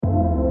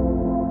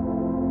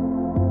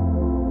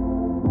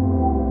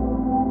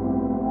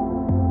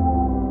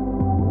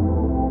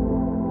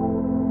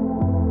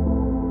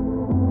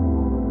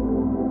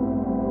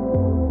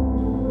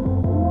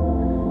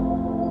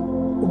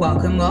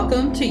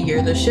Welcome to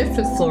Year the Shift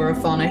with Flora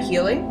Fauna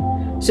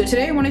Healing. So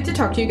today I wanted to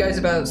talk to you guys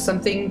about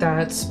something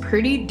that's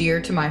pretty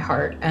dear to my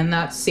heart, and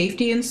that's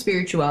safety and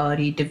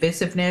spirituality,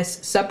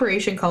 divisiveness,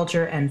 separation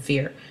culture, and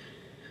fear.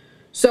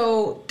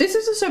 So this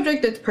is a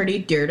subject that's pretty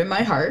dear to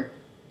my heart,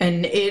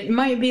 and it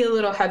might be a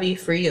little heavy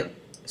for you.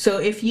 So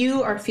if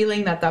you are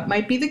feeling that that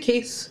might be the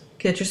case,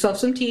 get yourself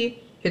some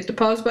tea, hit the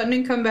pause button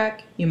and come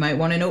back. You might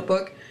want a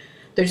notebook.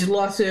 There's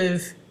lots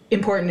of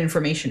important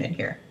information in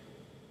here.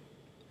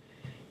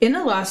 In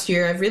the last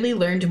year, I've really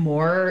learned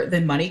more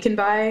than money can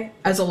buy.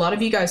 As a lot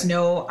of you guys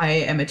know, I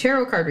am a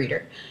tarot card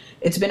reader.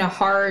 It's been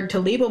hard to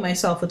label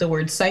myself with the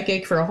word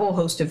psychic for a whole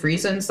host of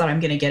reasons that I'm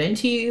going to get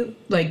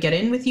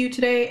in with you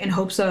today in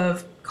hopes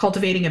of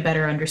cultivating a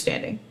better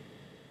understanding.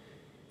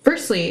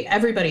 Firstly,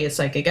 everybody is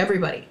psychic,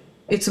 everybody.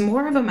 It's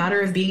more of a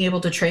matter of being able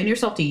to train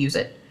yourself to use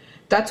it.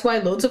 That's why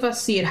loads of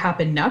us see it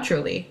happen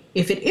naturally.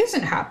 If it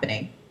isn't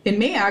happening, it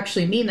may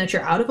actually mean that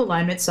you're out of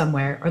alignment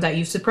somewhere or that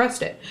you've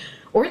suppressed it,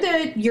 or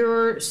that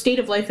your state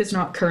of life is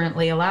not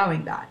currently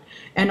allowing that.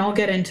 And I'll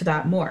get into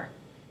that more.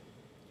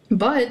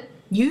 But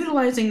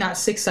utilizing that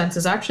sixth sense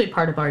is actually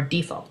part of our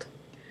default.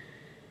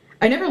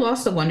 I never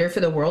lost the wonder for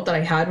the world that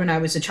I had when I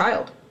was a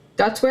child.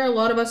 That's where a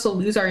lot of us will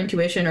lose our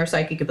intuition or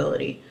psychic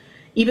ability.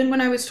 Even when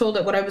I was told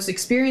that what I was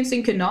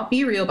experiencing could not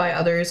be real by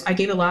others, I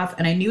gave a laugh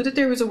and I knew that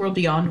there was a world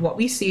beyond what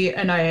we see,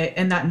 and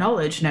that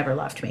knowledge never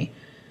left me.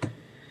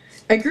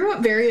 I grew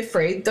up very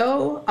afraid,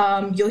 though.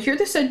 You'll hear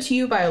this said to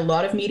you by a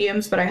lot of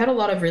mediums, but I had a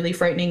lot of really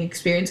frightening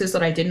experiences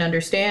that I didn't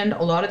understand,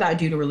 a lot of that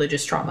due to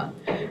religious trauma.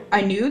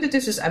 I knew that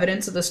this was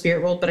evidence of the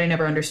spirit world, but I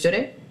never understood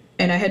it.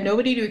 And I had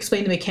nobody to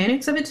explain the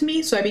mechanics of it to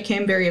me, so I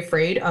became very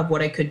afraid of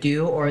what I could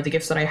do or the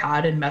gifts that I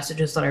had and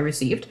messages that I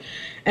received,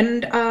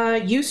 and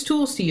used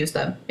tools to use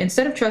them,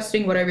 instead of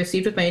trusting what I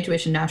received with my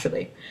intuition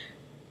naturally.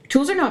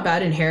 Tools are not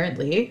bad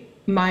inherently.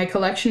 My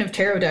collection of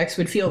tarot decks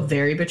would feel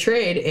very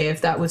betrayed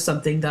if that was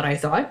something that I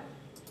thought.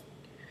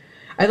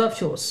 I love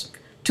tools.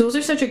 Tools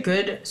are such a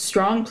good,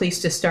 strong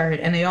place to start,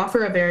 and they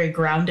offer a very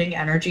grounding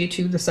energy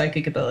to the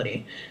psychic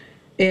ability.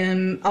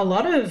 And a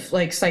lot of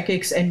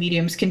psychics and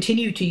mediums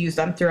continue to use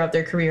them throughout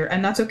their career,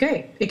 and that's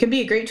okay. It can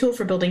be a great tool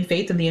for building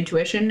faith in the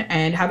intuition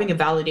and having a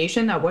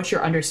validation that what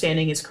you're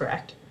understanding is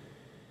correct.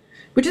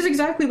 Which is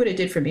exactly what it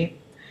did for me.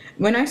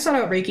 When I sought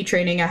out Reiki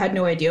training, I had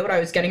no idea what I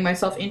was getting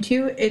myself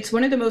into. It's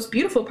one of the most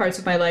beautiful parts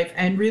of my life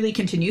and really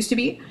continues to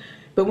be.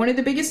 But one of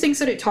the biggest things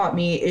that it taught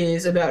me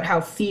is about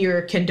how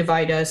fear can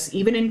divide us,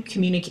 even in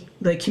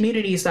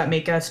communities that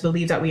make us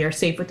believe that we are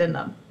safe within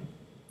them.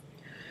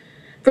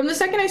 From the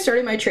second I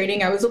started my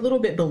training, I was a little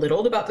bit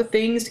belittled about the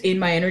things in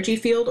my energy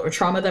field or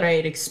trauma that I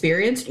had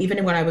experienced,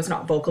 even when I was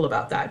not vocal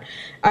about that.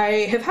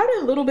 I have had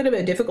a little bit of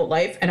a difficult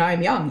life, and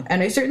I'm young,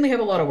 and I certainly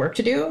have a lot of work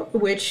to do,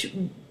 which,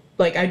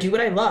 I do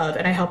what I love,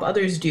 and I help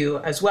others do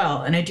as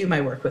well, and I do my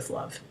work with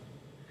love.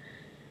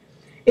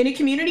 In a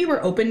community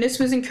where openness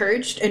was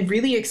encouraged and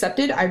really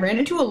accepted, I ran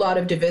into a lot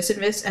of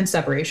divisiveness and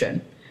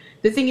separation.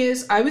 The thing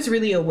is, I was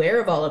really aware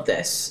of all of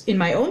this in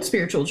my own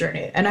spiritual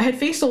journey, and I had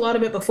faced a lot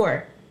of it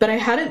before, but I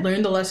hadn't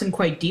learned the lesson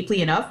quite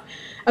deeply enough,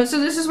 and so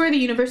this is where the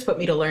universe put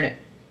me to learn it.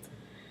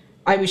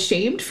 I was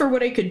shamed for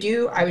what I could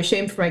do. I was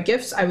shamed for my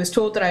gifts. I was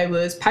told that I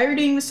was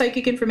pirating the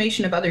psychic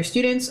information of other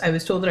students. I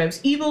was told that I was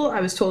evil. I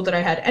was told that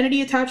I had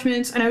entity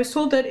attachments, and I was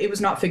told that it was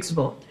not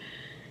fixable.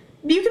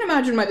 You can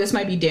imagine why this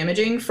might be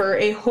damaging for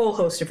a whole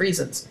host of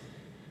reasons.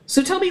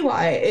 So tell me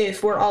why,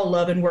 if we're all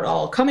love and we're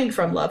all coming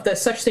from love, that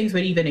such things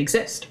would even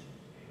exist.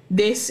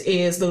 This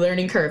is the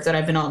learning curve that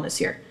I've been on this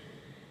year.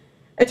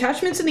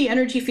 Attachments in the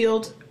energy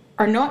field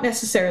are not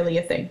necessarily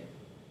a thing.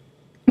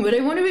 What I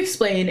want to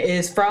explain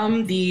is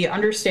from the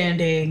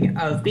understanding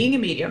of being a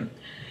medium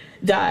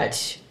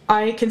that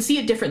I can see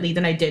it differently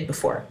than I did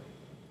before.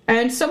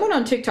 And someone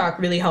on TikTok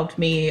really helped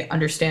me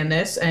understand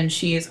this, and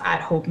she is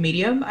at Hope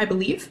Medium, I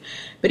believe.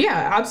 But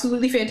yeah,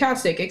 absolutely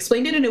fantastic.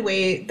 Explained it in a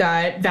way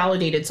that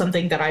validated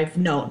something that I've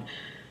known.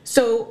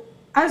 So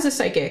as a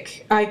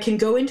psychic, I can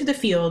go into the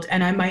field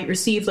and I might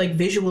receive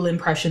visual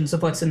impressions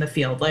of what's in the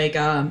field,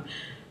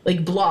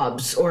 like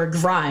blobs or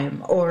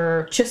grime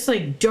or just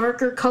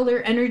darker color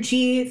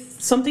energy,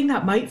 something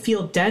that might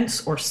feel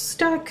dense or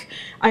stuck.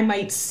 I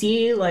might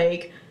see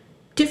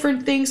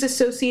different things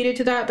associated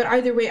to that, but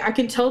either way, I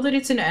can tell that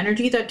it's an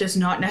energy that does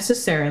not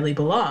necessarily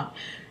belong.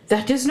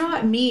 That does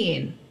not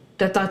mean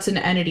that that's an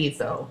entity,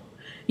 though.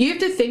 You have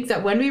to think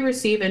that when we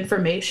receive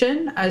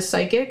information as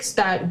psychics,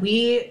 that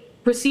we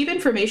receive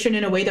information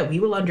in a way that we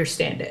will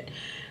understand it.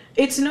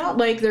 It's not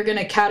like they're going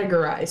to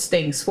categorize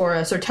things for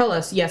us or tell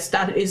us, yes,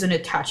 that is an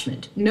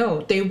attachment.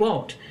 No, they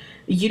won't.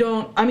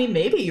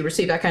 Maybe you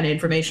receive that kind of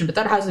information, but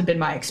that hasn't been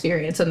my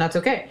experience, and that's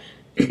okay.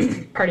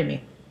 Pardon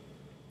me.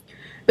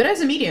 But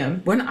as a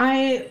medium, when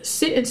I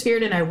sit in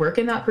spirit and I work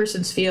in that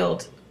person's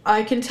field,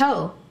 I can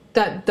tell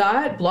that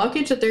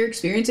blockage that they're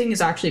experiencing is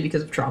actually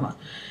because of trauma.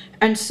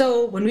 And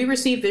so when we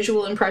receive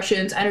visual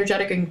impressions,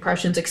 energetic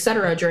impressions,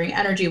 etc. during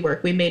energy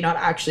work, we may not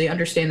actually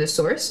understand the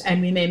source,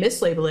 and we may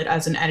mislabel it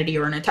as an entity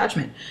or an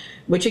attachment,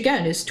 which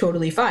again is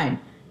totally fine.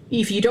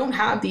 if you don't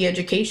have the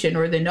education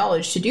or the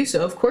knowledge to do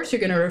so, of course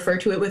you're going to refer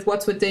to it with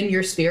what's within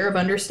your sphere of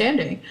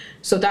understanding.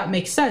 So that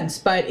makes sense,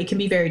 but it can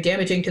be very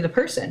damaging to the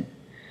person.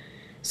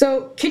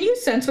 So can you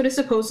sense what a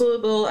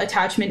supposable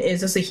attachment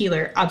is as a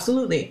healer?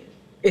 Absolutely.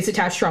 It's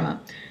attached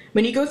trauma.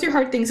 When you go through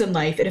hard things in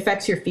life, it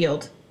affects your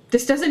field.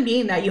 This doesn't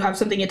mean that you have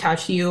something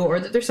attached to you or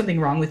that there's something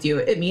wrong with you.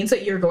 It means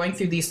that you're going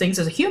through these things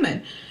as a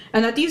human,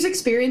 and that these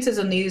experiences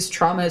and these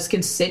traumas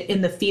can sit in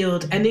the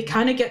field and they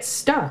kind of get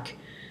stuck.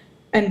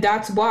 And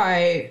that's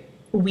why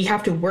we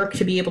have to work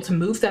to be able to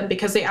move them,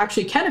 because they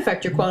actually can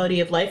affect your quality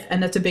of life,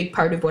 and that's a big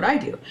part of what I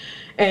do.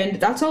 And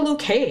that's all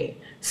okay.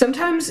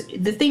 Sometimes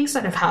the things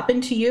that have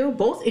happened to you,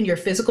 both in your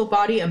physical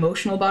body,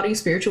 emotional body,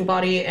 spiritual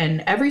body,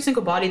 and every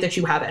single body that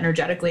you have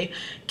energetically,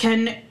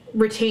 can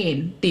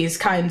retain these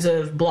kinds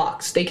of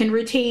blocks. They can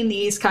retain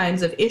these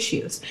kinds of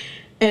issues.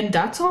 And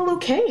that's all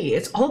okay.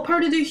 It's all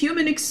part of the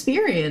human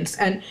experience.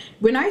 And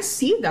when I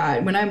see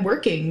that, when I'm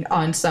working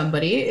on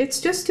somebody,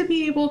 it's just to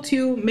be able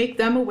to make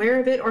them aware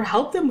of it or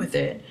help them with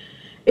it.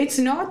 It's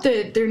not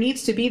that there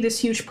needs to be this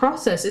huge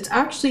process. It's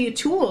actually a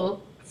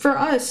tool for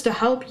us to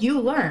help you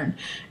learn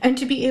and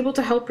to be able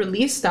to help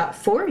release that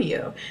for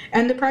you.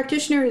 And the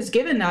practitioner is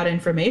given that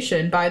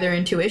information by their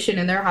intuition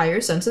and their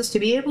higher senses to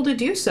be able to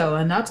do so.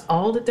 And that's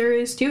all that there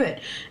is to it.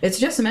 It's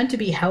just meant to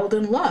be held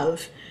in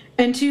love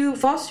and to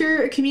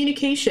foster a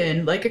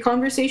communication, like a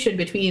conversation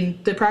between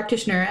the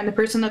practitioner and the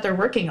person that they're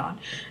working on.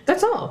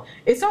 That's all.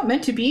 It's not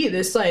meant to be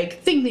this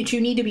like thing that you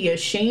need to be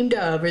ashamed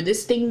of, or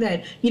this thing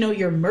that,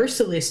 you're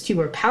merciless to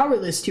or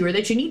powerless to, or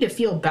that you need to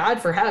feel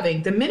bad for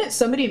having. The minute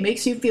somebody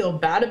makes you feel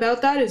bad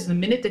about that is the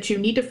minute that you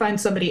need to find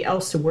somebody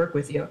else to work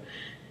with you,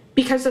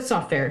 because that's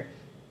not fair.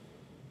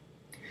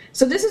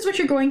 So this is what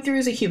you're going through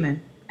as a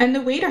human. And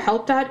the way to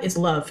help that is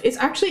love. It's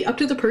actually up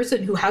to the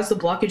person who has the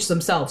blockage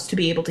themselves to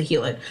be able to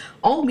heal it.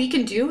 All we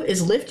can do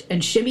is lift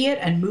and shimmy it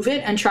and move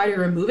it and try to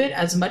remove it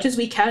as much as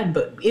we can,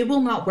 but it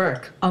will not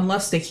work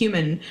unless the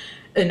human,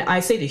 and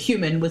I say the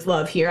human with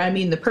love here, I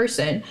mean the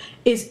person,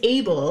 is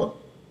able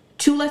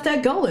to let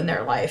that go in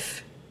their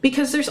life.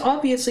 Because there's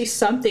obviously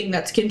something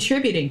that's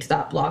contributing to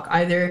that block,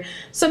 either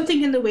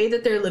something in the way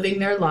that they're living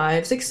their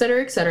lives,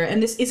 etc., etc.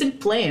 And this isn't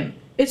blame.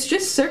 It's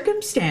just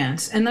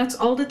circumstance, and that's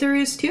all that there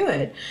is to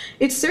it.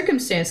 It's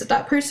circumstance that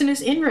that person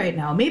is in right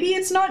now. Maybe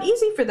it's not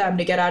easy for them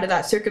to get out of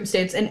that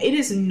circumstance, and it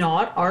is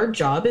not our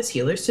job as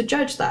healers to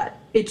judge that.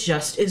 It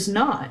just is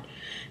not.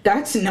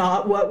 That's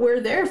not what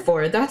we're there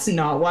for. That's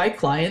not why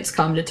clients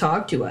come to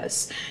talk to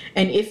us.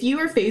 And if you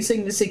are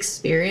facing this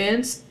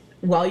experience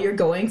while you're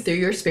going through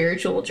your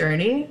spiritual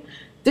journey,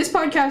 this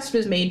podcast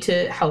was made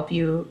to help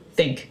you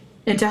think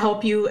and to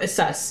help you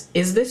assess,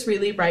 is this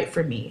really right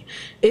for me?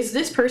 Is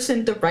this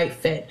person the right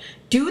fit?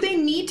 Do they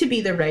need to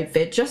be the right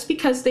fit just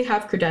because they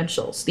have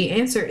credentials? The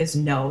answer is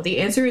no. The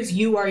answer is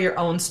you are your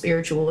own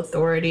spiritual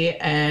authority,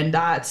 and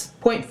that's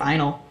point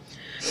final.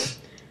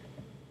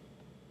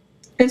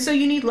 And so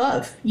you need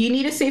love. You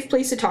need a safe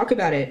place to talk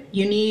about it.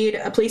 You need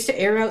a place to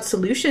air out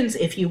solutions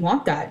if you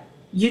want that.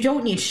 You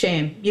don't need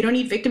shame. You don't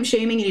need victim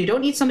shaming, and you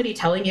don't need somebody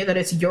telling you that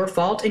it's your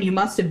fault and you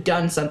must have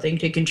done something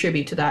to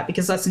contribute to that,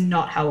 because that's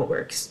not how it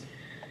works.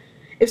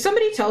 If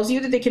somebody tells you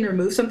that they can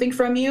remove something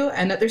from you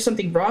and that there's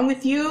something wrong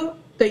with you,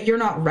 that you're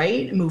not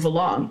right, move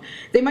along.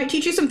 They might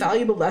teach you some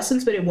valuable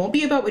lessons, but it won't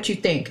be about what you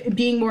think.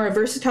 Being more a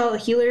versatile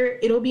healer,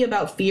 it'll be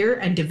about fear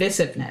and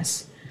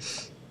divisiveness.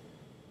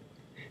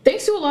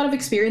 Thanks to a lot of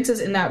experiences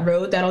in that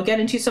road that I'll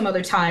get into some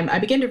other time, I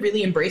began to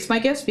really embrace my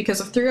gifts,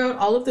 because throughout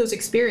all of those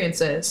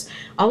experiences,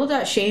 all of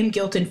that shame,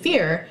 guilt, and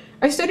fear,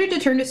 I started to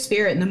turn to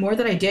spirit, and the more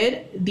that I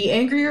did, the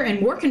angrier and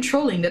more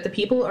controlling that the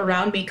people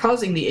around me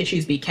causing the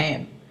issues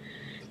became.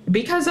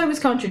 Because I was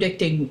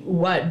contradicting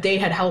what they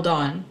had held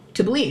on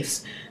to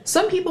beliefs.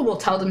 Some people will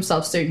tell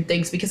themselves certain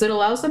things because it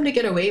allows them to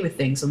get away with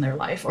things in their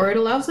life, or it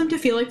allows them to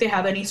feel like they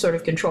have any sort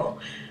of control.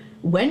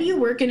 When you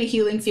work in a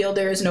healing field,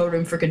 there is no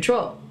room for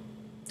control.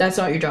 That's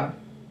not your job.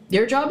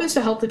 Your job is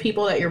to help the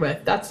people that you're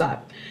with. That's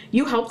that.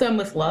 You help them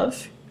with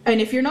love.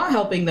 And if you're not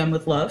helping them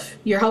with love,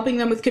 you're helping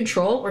them with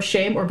control or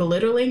shame or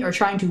belittling or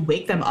trying to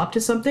wake them up to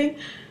something,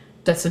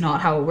 that's not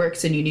how it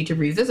works, and you need to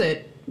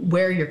revisit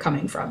where you're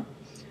coming from.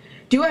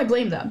 Do I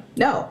blame them?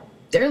 No.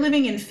 They're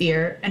living in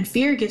fear, and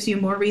fear gives you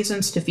more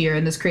reasons to fear,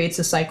 and this creates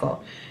a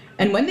cycle.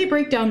 And when they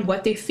break down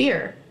what they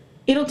fear,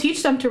 it'll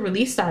teach them to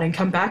release that and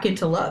come back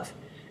into love.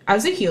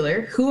 As a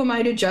healer, who am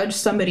I to judge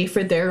somebody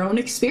for their own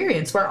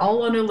experience? We're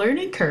all on a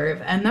learning curve,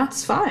 and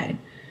that's fine.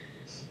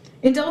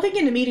 In delving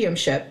into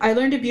mediumship, I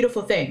learned a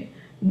beautiful thing.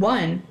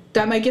 One,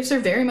 that my gifts are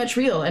very much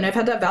real, and I've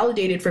had that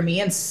validated for me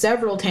in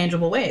several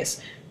tangible ways.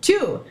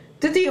 Two,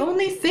 that the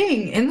only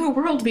thing in the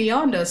world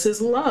beyond us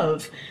is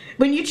love.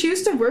 When you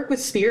choose to work with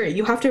spirit,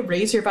 you have to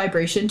raise your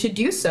vibration to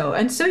do so,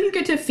 and so you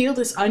get to feel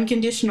this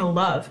unconditional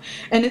love,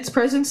 and its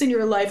presence in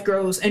your life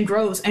grows and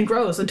grows and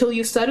grows until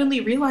you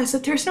suddenly realize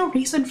that there's no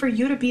reason for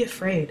you to be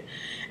afraid.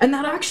 And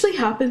that actually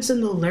happens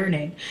in the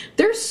learning.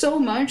 There's so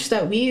much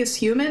that we as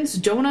humans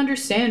don't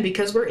understand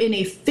because we're in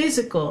a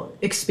physical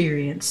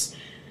experience.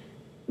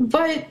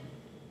 But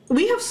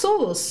we have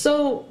souls,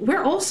 so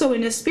we're also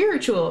in a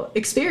spiritual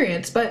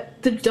experience,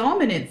 but the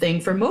dominant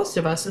thing for most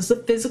of us is the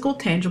physical,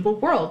 tangible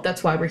world.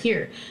 That's why we're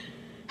here.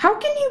 How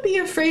can you be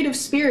afraid of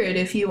spirit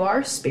if you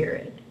are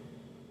spirit?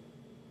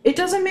 It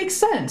doesn't make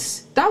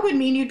sense. That would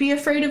mean you'd be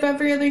afraid of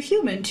every other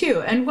human,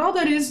 too. And while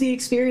that is the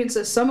experience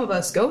that some of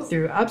us go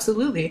through,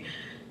 absolutely,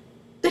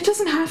 it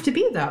doesn't have to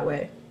be that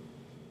way.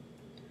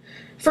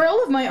 For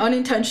all of my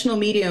unintentional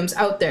mediums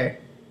out there,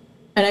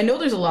 and I know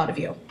there's a lot of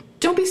you,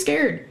 don't be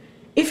scared.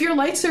 If your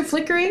lights are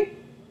flickering,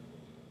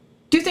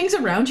 do things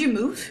around you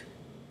move?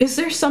 Is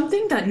there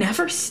something that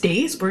never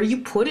stays where you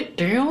put it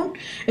down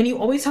and you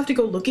always have to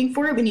go looking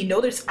for it when you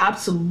know there's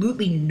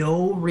absolutely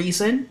no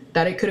reason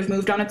that it could have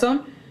moved on its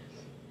own?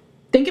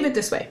 Think of it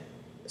this way.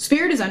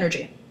 Spirit is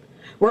energy.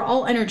 We're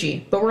all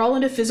energy, but we're all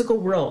in a physical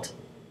world.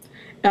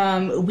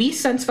 We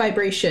sense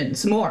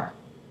vibrations more.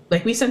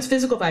 Like we sense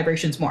physical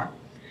vibrations more.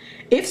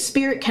 If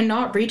spirit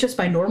cannot reach us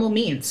by normal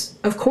means,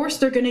 of course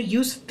they're going to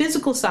use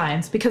physical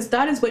signs because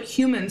that is what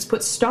humans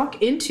put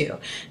stock into.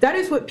 That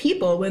is what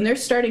people, when they're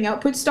starting out,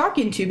 put stock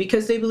into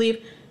because they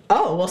believe,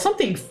 oh, well,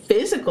 something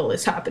physical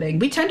is happening.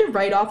 We tend to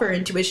write off our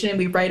intuition and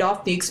we write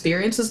off the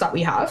experiences that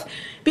we have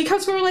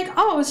because we're like,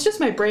 oh, it's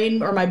just my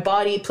brain or my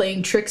body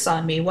playing tricks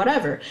on me,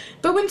 whatever.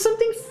 But when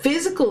something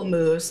physical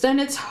moves, then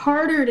it's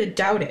harder to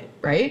doubt it,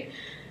 right?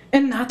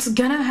 And that's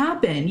gonna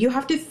happen. You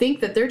have to think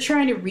that they're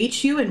trying to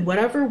reach you in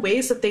whatever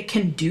ways that they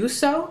can do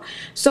so.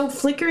 So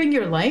flickering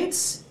your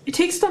lights, it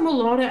takes them a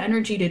lot of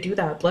energy to do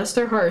that. Bless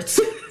their hearts.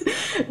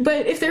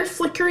 But if they're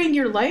flickering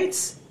your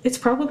lights, it's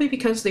probably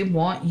because they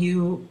want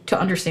you to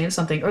understand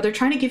something or they're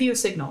trying to give you a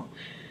signal.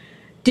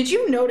 Did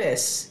you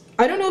notice,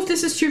 I don't know if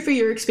this is true for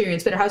your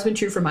experience, but it has been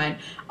true for mine.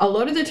 A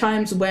lot of the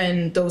times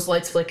when those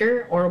lights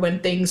flicker or when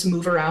things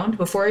move around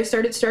before I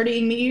started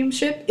studying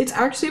mediumship, it's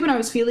actually when I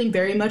was feeling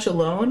very much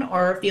alone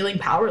or feeling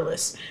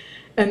powerless.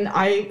 And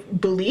I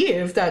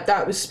believe that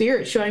that was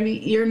spirit showing me,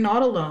 you're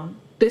not alone.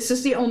 This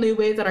is the only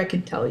way that I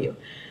can tell you.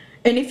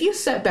 And if you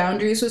set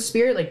boundaries with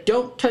spirit, like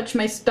don't touch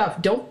my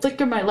stuff, don't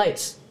flicker my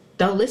lights,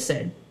 they'll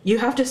listen. You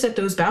have to set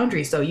those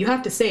boundaries though. You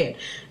have to say it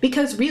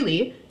because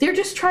really they're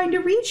just trying to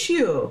reach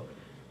you.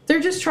 They're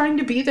just trying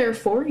to be there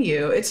for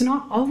you. It's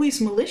not always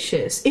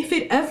malicious, if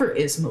it ever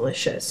is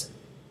malicious.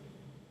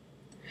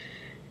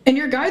 And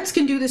your guides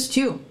can do this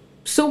too.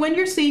 So when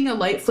you're seeing a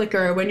light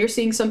flicker or when you're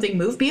seeing something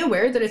move, be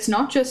aware that it's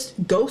not just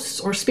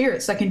ghosts or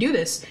spirits that can do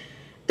this.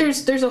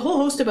 There's a whole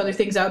host of other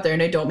things out there,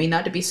 and I don't mean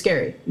that to be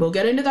scary. We'll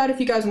get into that if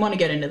you guys want to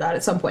get into that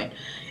at some point.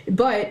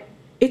 But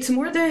it's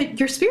more that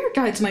your spirit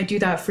guides might do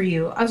that for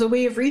you as a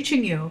way of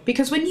reaching you.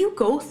 Because when you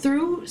go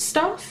through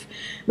stuff,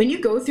 when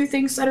you go through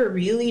things that are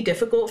really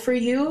difficult for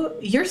you,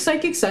 your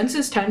psychic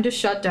senses tend to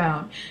shut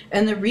down.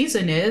 And the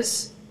reason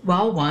is,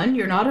 well, one,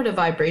 you're not at a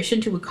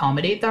vibration to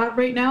accommodate that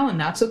right now, and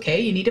that's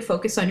okay. You need to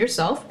focus on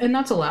yourself, and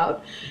that's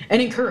allowed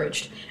and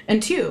encouraged.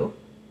 And two,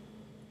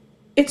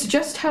 it's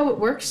just how it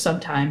works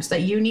sometimes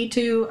that you need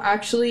to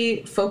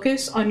actually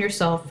focus on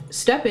yourself,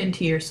 step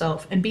into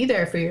yourself, and be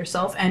there for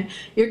yourself. And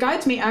your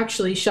guides may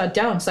actually shut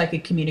down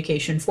psychic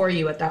communication for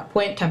you at that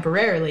point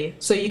temporarily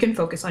so you can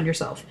focus on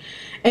yourself.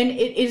 And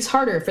it is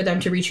harder for them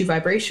to reach you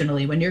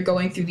vibrationally when you're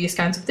going through these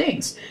kinds of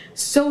things.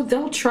 So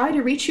they'll try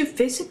to reach you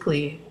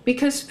physically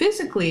because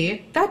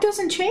physically, that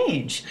doesn't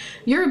change.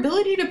 Your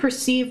ability to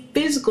perceive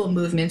physical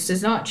movements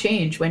does not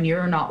change when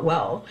you're not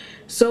well.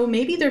 So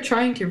maybe they're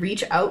trying to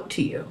reach out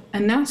to you,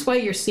 and that's why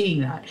you're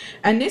seeing that.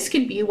 And this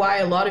can be why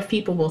a lot of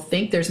people will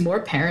think there's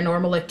more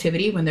paranormal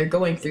activity when they're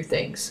going through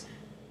things.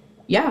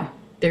 Yeah,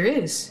 there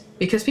is,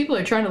 because people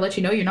are trying to let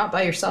you know you're not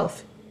by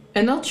yourself.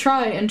 And they'll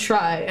try and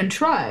try and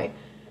try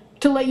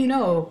to let you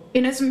know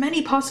in as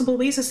many possible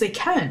ways as they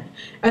can,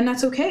 and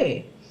that's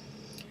okay.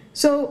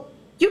 So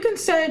you can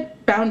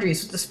set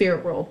boundaries with the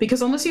spirit world,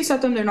 because unless you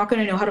set them, they're not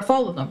going to know how to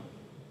follow them.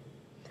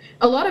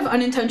 A lot of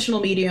unintentional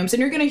mediums,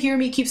 and you're going to hear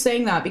me keep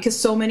saying that because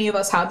so many of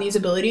us have these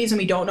abilities and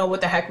we don't know what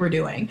the heck we're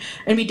doing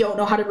and we don't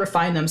know how to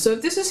refine them. So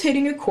if this is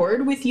hitting a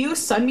chord with you,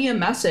 send me a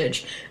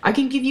message. I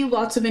can give you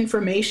lots of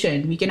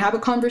information. We can have a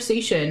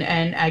conversation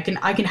and I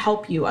can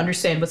help you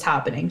understand what's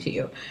happening to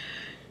you.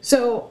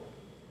 So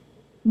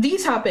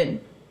these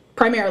happen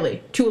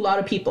primarily to a lot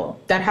of people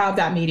that have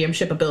that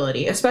mediumship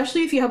ability,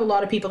 especially if you have a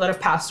lot of people that have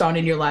passed on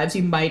in your lives,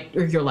 you might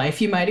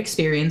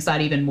experience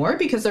that even more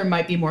because there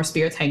might be more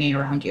spirits hanging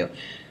around you.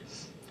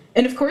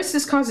 And of course,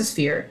 this causes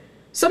fear.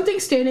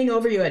 Something's standing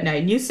over you at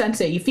night and you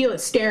sense it, you feel it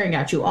staring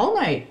at you all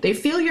night. They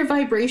feel your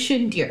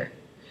vibration, dear.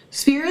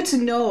 Spirits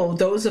know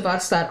those of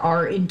us that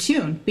are in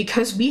tune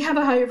because we have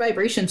a higher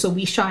vibration, so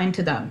we shine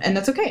to them, and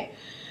that's okay.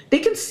 They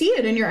can see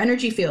it in your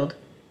energy field.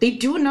 They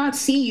do not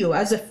see you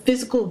as a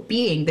physical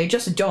being. They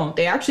just don't.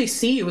 They actually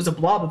see you as a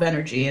blob of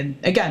energy. And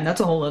again, that's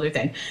a whole other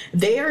thing.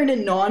 They are in a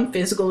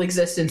non-physical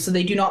existence, so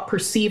they do not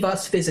perceive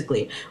us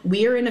physically.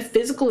 We are in a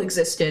physical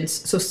existence,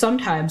 so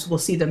sometimes we'll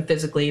see them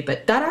physically,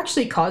 but that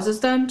actually causes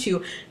them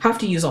to have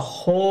to use a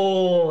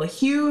whole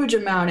huge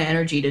amount of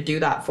energy to do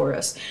that for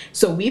us.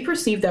 So we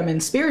perceive them in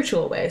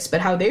spiritual ways,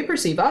 but how they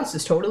perceive us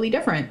is totally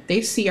different.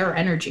 They see our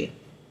energy.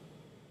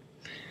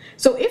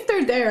 So if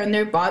they're there and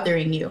they're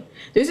bothering you,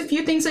 there's a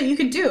few things that you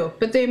can do,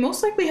 but they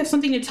most likely have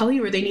something to tell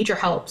you or they need your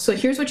help. So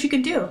here's what you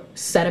can do.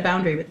 Set a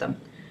boundary with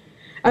them.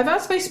 I've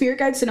asked my spirit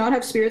guides to not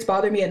have spirits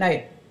bother me at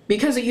night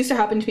because it used to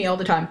happen to me all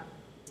the time.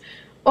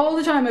 All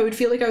the time I would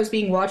feel like I was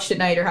being watched at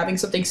night or having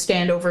something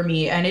stand over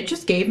me, and it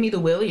just gave me the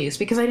willies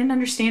because I didn't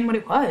understand what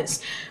it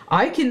was.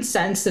 I can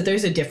sense that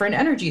there's a different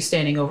energy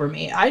standing over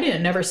me. I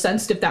never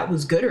sensed if that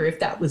was good or if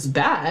that was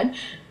bad.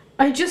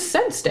 I just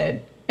sensed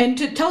it. And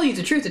to tell you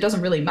the truth, it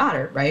doesn't really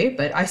matter, right?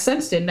 But I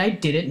sensed it and I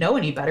didn't know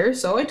any better,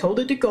 so I told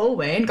it to go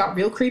away and got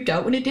real creeped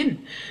out when it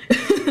didn't.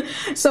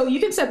 So you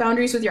can set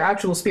boundaries with your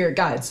actual spirit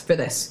guides for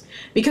this,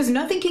 because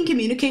nothing can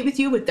communicate with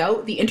you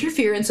without the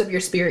interference of your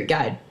spirit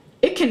guide.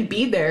 It can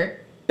be there,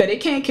 but it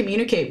can't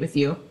communicate with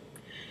you.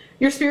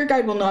 Your spirit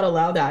guide will not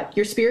allow that.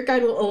 Your spirit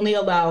guide will only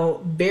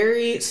allow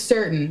very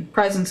certain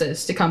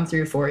presences to come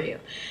through for you.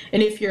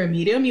 And if you're a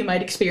medium, you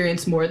might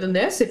experience more than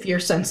this. If you're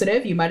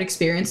sensitive, you might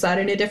experience that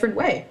in a different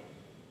way.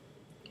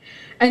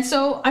 And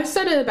so I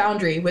set a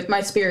boundary with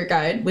my spirit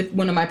guide, with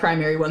one of my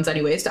primary ones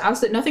anyways, to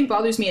ask that nothing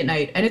bothers me at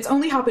night. And it's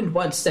only happened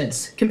once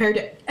since, compared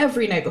to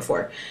every night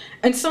before.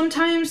 And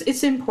sometimes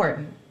it's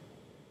important.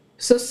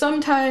 So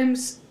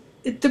sometimes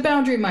the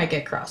boundary might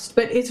get crossed,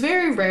 but it's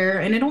very rare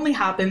and it only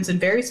happens in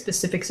very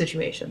specific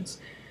situations.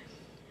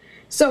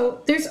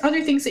 So there's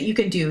other things that you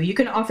can do. You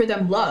can offer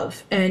them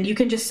love, and you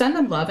can just send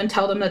them love and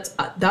tell them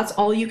that's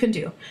all you can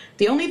do.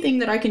 The only thing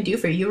that I can do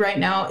for you right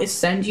now is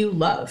send you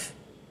love.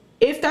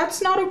 If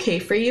that's not okay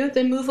for you,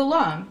 then move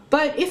along.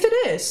 But if it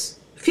is,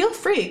 feel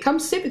free, come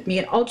sit with me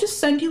and I'll just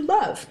send you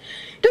love.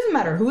 It doesn't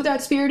matter who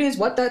that spirit is,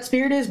 what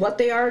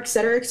they are,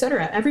 etc.,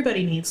 etc.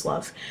 Everybody needs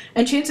love.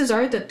 And chances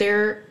are that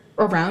they're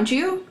around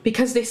you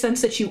because they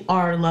sense that you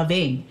are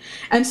loving.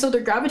 And so they're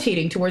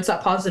gravitating towards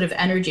that positive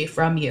energy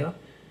from you.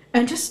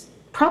 And just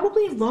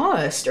probably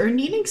lost or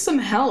needing some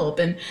help.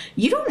 And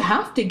you don't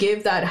have to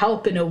give that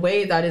help in a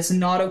way that is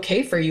not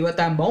okay for you at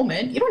that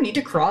moment. You don't need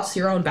to cross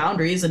your own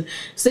boundaries and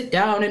sit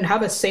down and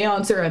have a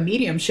seance or a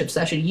mediumship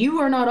session.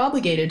 You are not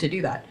obligated to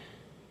do that.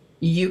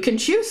 You can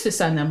choose to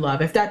send them love.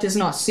 If that does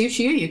not suit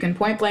you, you can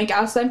point blank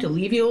ask them to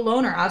leave you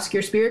alone or ask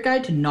your spirit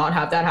guide to not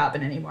have that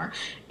happen anymore.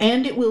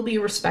 And it will be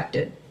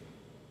respected.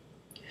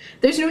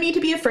 There's no need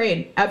to be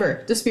afraid,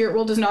 ever. The spirit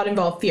world does not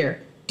involve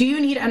fear. Do you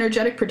need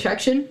energetic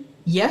protection?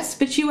 Yes,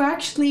 but you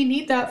actually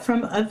need that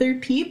from other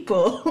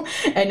people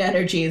and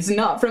energies,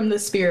 not from the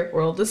spirit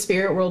world. The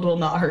spirit world will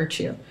not hurt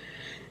you.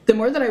 The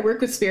more that I work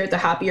with spirit, the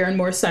happier and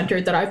more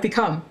centered that I've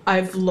become.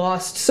 I've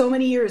lost so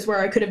many years where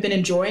I could have been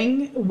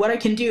enjoying what I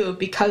can do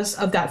because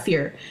of that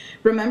fear.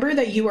 Remember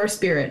that you are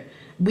spirit.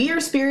 We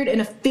are spirit in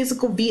a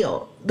physical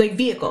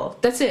vehicle.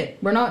 That's it.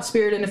 We're not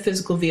spirit in a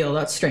physical vehicle.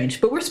 That's strange.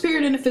 But we're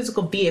spirit in a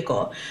physical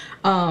vehicle.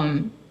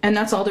 And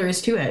that's all there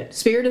is to it.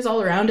 Spirit is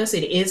all around us.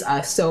 It is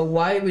us. So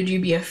why would you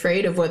be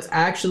afraid of what's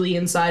actually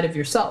inside of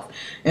yourself?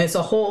 And it's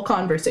a whole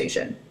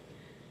conversation.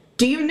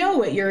 Do you know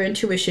what your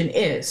intuition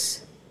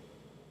is?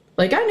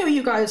 Like, I know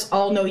you guys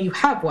all know you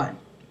have one,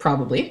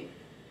 probably.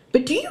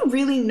 But do you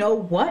really know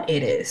what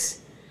it is?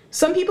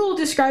 Some people will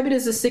describe it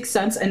as a sixth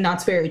sense, and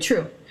that's very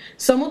true.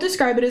 Some will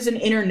describe it as an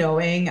inner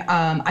knowing.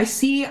 I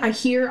see, I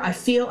hear, I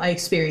feel, I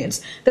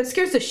experience. That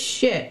scares the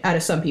shit out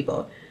of some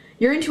people.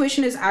 Your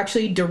intuition is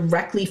actually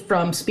directly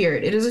from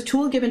spirit. It is a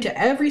tool given to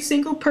every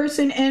single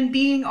person and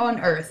being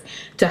on earth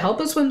to help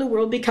us when the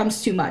world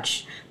becomes too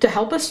much, to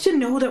help us to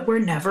know that we're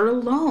never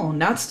alone.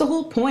 That's the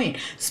whole point.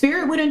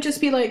 Spirit wouldn't just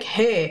be like,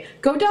 hey,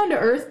 go down to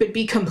earth, but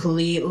be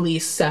completely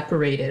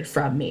separated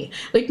from me.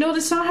 Like, no,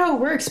 that's not how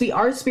it works. We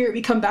are spirit.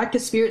 We come back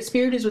to spirit.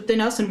 Spirit is within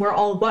us and we're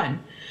all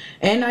one.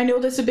 And I know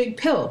that's a big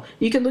pill.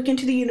 You can look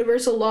into the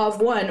universal law of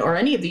one or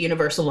any of the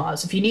universal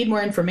laws if you need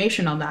more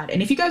information on that.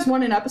 And if you guys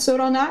want an episode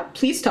on that,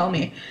 please tell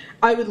me.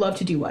 I would love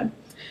to do one.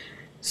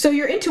 So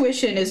your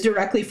intuition is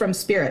directly from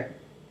spirit.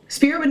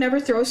 Spirit would never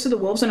throw us to the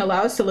wolves and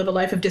allow us to live a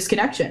life of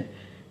disconnection.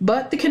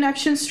 But the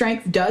connection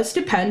strength does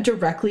depend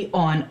directly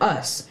on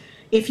us.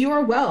 If you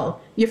are well,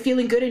 you're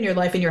feeling good in your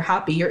life and you're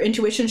happy, your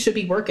intuition should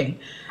be working.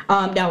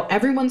 Now,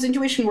 everyone's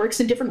intuition works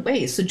in different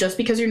ways. So just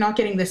because you're not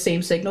getting the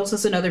same signals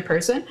as another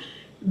person,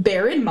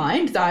 bear in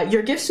mind that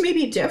your gifts may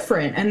be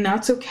different, and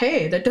that's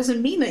okay. That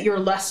doesn't mean that you're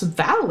less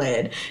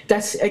valid.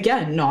 That's,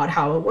 again, not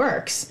how it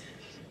works.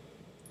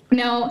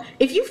 Now,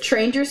 if you've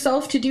trained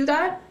yourself to do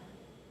that,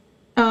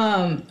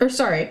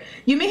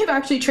 you may have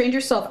actually trained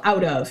yourself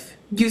out of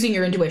using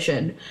your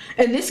intuition.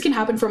 And this can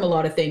happen from a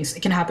lot of things.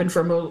 It can happen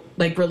from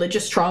like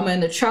religious trauma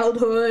in the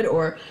childhood,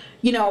 or,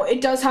 you know,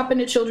 it does happen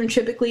to children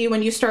typically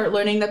when you start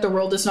learning that the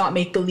world does not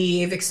make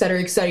believe, et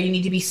cetera, et cetera. You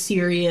need to be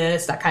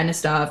serious, that kind of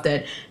stuff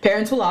that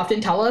parents will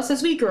often tell us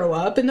as we grow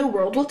up, and the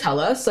world will tell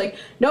us, like,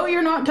 no,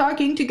 you're not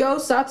talking to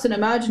ghosts. That's an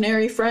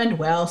imaginary friend.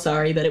 Well,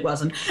 sorry, but it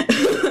wasn't.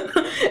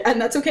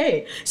 And that's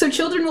okay. So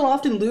children will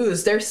often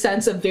lose their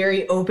sense of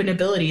very open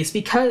abilities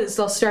because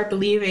they'll start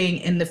believing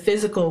in the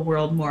physical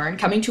world more and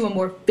coming to a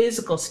more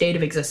physical state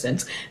of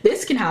existence.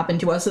 This can happen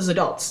to us as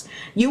adults.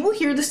 You will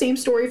hear the same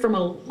story from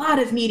a lot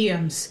of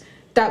mediums.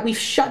 that we've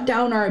shut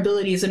down our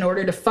abilities in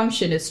order to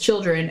function as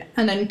children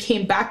and then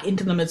came back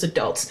into them as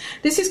adults.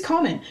 This is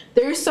common.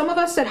 There's some of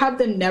us that have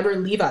them never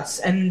leave us,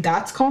 and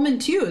that's common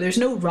too. There's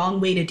no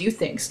wrong way to do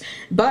things.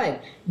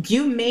 But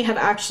you may have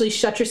actually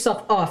shut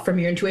yourself off from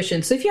your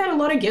intuition. So if you had a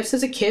lot of gifts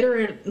as a kid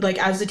or like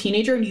as a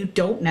teenager and you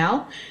don't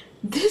now,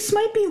 this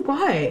might be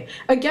why.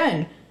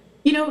 Again,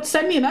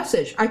 send me a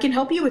message. I can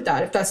help you with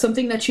that if that's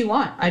something that you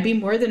want. I'd be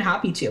more than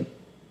happy to.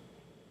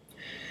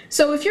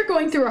 So if you're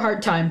going through a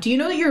hard time, do you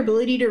know that your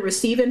ability to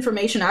receive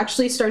information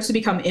actually starts to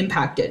become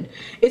impacted?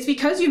 It's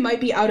because you might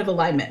be out of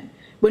alignment.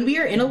 When we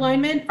are in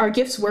alignment, our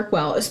gifts work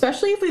well,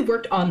 especially if we've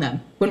worked on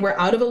them. When we're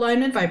out of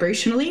alignment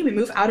vibrationally, we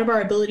move out of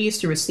our abilities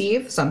to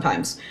receive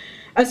sometimes.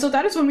 And so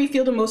that is when we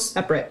feel the most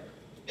separate.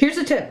 Here's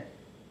a tip.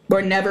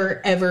 We're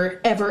never,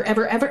 ever, ever,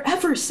 ever, ever,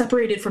 ever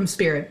separated from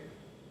spirit.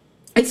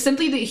 It's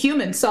simply the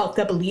human self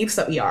that believes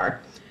that we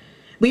are.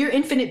 We are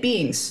infinite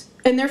beings.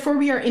 And therefore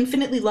we are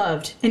infinitely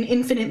loved and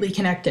infinitely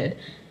connected.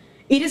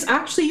 It is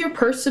actually your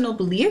personal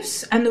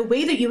beliefs and the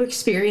way that you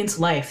experience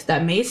life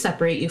that may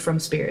separate you from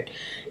spirit.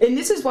 And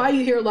this is why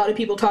you hear a lot of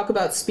people talk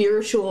about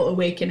spiritual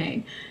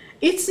awakening.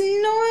 It's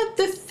not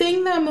the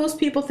thing that most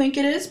people think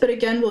it is, but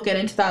again, we'll get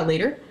into that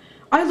later.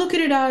 I look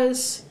at it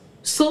as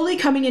slowly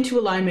coming into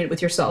alignment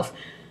with yourself.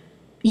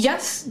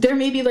 Yes, there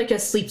may be like a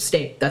sleep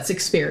state that's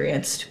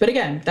experienced, but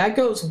again, that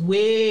goes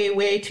way,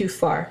 way too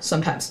far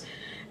sometimes.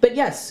 But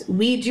yes,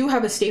 we do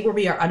have a state where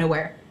we are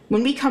unaware.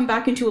 When we come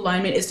back into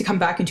alignment is to come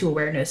back into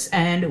awareness,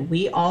 and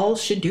we all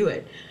should do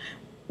it.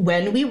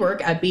 When we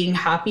work at being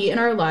happy in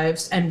our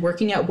lives and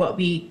working at what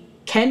we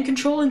can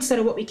control instead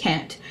of what we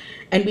can't,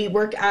 and we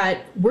work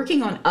at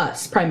working on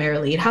us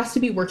primarily, it has to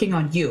be working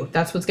on you.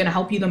 That's what's going to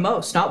help you the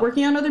most. Not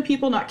working on other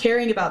people, not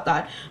caring about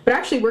that, but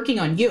actually working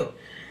on you.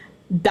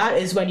 That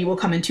is when you will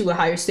come into a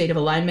higher state of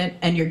alignment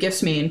and your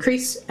gifts may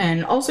increase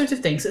and all sorts of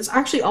things. It's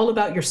actually all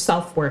about your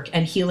self-work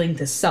and healing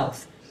the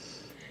self.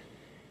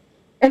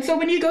 And so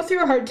when you go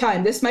through a hard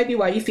time, this might be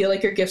why you feel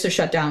like your gifts are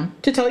shut down.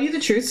 To tell you the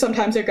truth,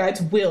 sometimes our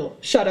guides will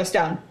shut us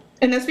down.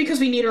 And that's because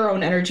we need our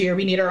own energy or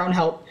we need our own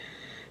help.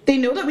 They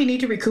know that we need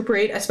to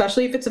recuperate,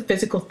 especially if it's a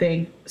physical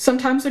thing.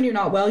 Sometimes when you're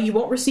not well, you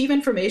won't receive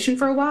information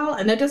for a while,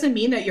 and that doesn't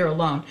mean that you're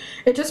alone.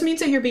 It just means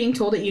that you're being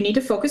told that you need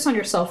to focus on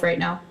yourself right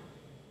now.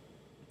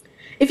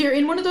 If you're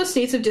in one of those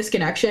states of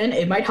disconnection,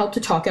 it might help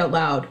to talk out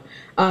loud.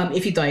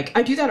 If you'd like.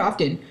 I do that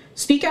often.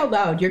 Speak out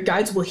loud. Your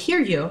guides will hear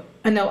you,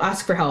 and they'll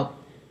ask for help.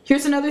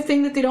 Here's another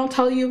thing that they don't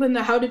tell you in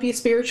the How to Be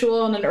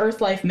Spiritual on an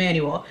Earth Life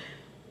manual.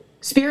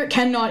 Spirit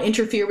cannot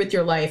interfere with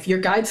your life. Your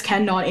guides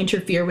cannot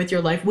interfere with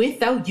your life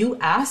without you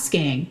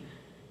asking.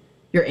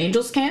 Your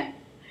angels can't.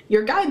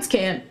 Your guides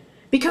can't.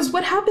 Because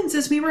what happens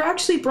is we were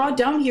actually brought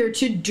down here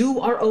to do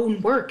our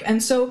own work.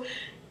 And so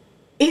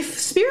if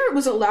Spirit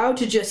was allowed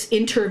to just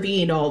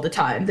intervene all the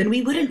time, then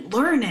we wouldn't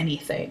learn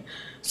anything.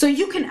 So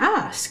you can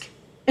ask.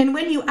 And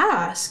when you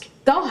ask,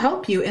 they'll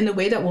help you in the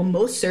way that will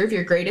most serve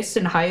your greatest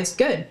and highest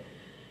good.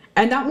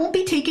 And that won't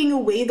be taking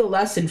away the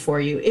lesson for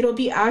you. It'll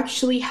be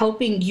actually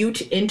helping you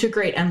to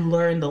integrate and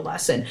learn the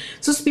lesson.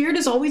 So Spirit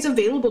is always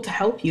available to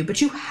help you, but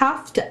you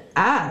have to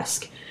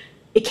ask.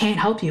 It can't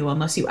help you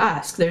unless you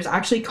ask. There's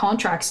actually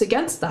contracts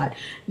against that.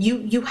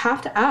 You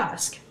have to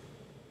ask.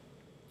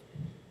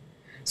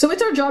 So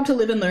it's our job to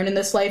live and learn in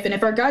this life, and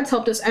if our guides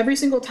helped us every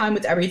single time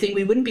with everything,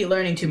 we wouldn't be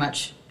learning too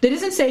much. That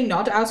isn't saying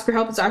not to ask for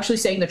help, it's actually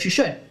saying that you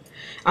should.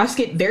 Ask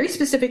it very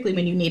specifically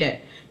when you need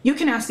it. You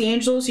can ask the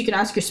angels, you can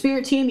ask your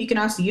spirit team, you can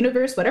ask the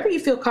universe, whatever you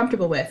feel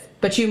comfortable with.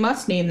 But you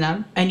must name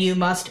them, and you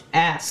must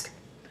ask.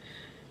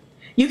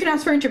 You can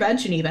ask for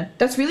intervention even.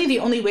 That's really the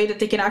only way that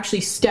they can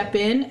actually step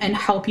in and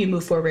help you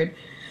move forward.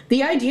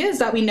 The idea is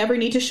that we never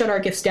need to shut our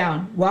gifts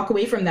down, walk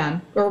away from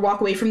them, or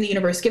walk away from the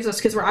universe gives us,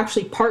 because we're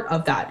actually part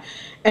of that.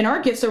 And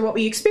our gifts are what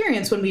we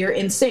experience when we are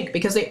in sync,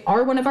 because they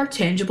are one of our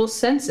tangible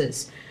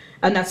senses.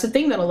 And that's the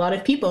thing that a lot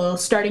of people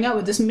starting out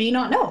with this may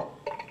not know.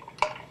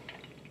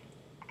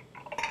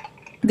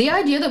 The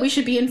idea that we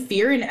should be in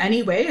fear in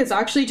any way is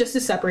actually just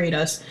to separate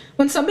us.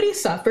 When somebody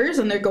suffers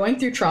and they're going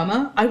through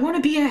trauma, I want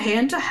to be a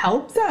hand to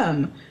help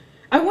them.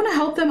 I want to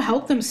help them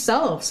help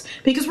themselves,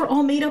 because we're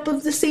all made up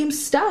of the same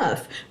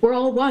stuff. We're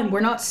all one. We're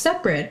not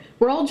separate.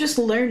 We're all just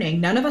learning.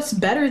 None of us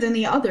better than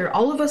the other.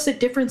 All of us at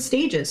different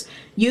stages.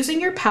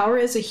 Using your power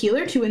as a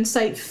healer to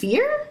incite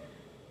fear?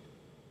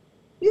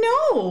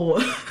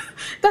 No,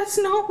 that's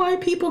not why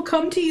people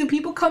come to you.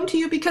 People come to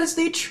you because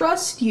they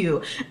trust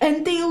you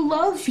and they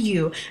love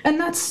you. And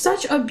that's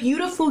such a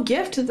beautiful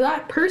gift.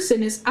 That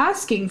person is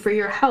asking for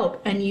your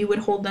help, and you would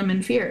hold them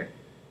in fear.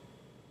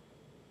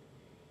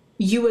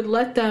 You would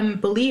let them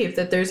believe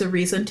that there's a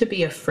reason to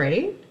be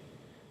afraid?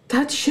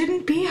 That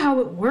shouldn't be how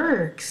it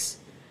works.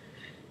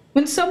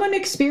 When someone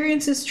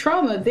experiences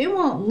trauma, they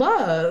want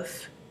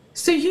love.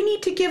 So you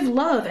need to give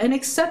love and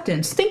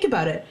acceptance. Think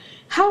about it.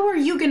 How are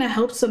you going to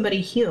help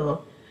somebody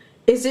heal?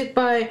 Is it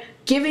by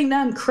giving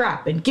them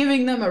crap and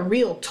giving them a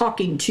real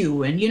talking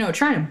to and,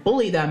 trying to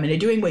bully them into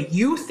doing what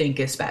you think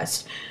is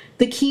best?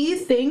 The key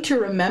thing to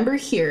remember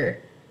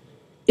here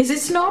is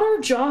it's not our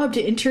job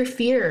to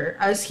interfere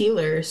as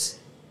healers.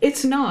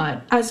 It's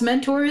not. As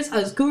mentors,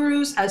 as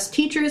gurus, as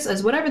teachers,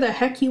 as whatever the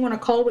heck you want to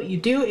call what you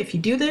do, if you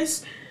do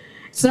this,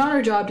 it's not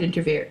our job to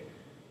interfere.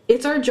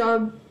 It's our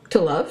job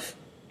to love.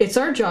 It's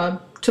our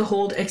job to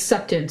hold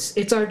acceptance.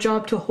 It's our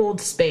job to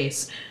hold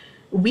space.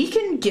 We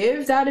can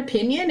give that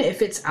opinion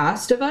if it's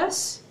asked of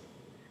us.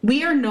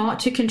 We are not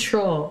to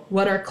control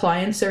what our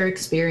clients are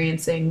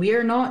experiencing. We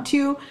are not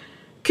to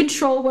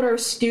control what our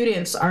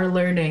students are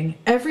learning.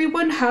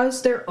 Everyone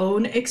has their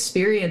own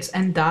experience,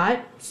 and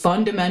that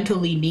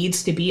fundamentally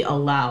needs to be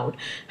allowed.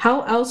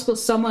 How else will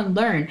someone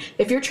learn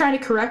if you're trying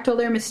to correct all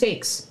their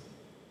mistakes?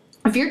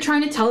 If you're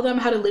trying to tell them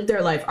how to live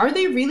their life, are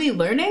they really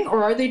learning,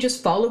 or are they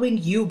just following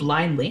you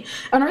blindly?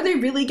 And are they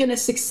really going to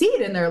succeed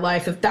in their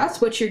life if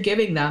that's what you're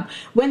giving them?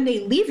 When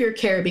they leave your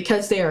care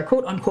because they are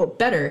quote unquote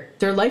better,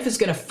 their life is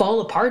going to fall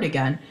apart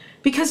again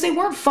because they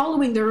weren't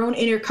following their own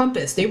inner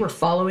compass. They were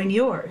following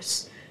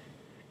yours.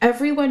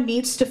 Everyone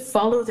needs to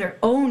follow their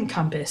own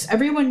compass.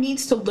 Everyone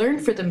needs to learn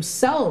for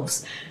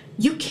themselves.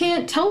 You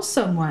can't tell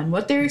someone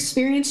what their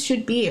experience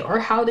should be or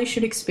how they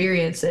should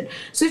experience it.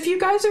 So if you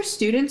guys are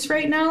students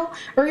right now,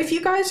 or if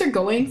you guys are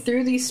going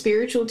through these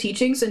spiritual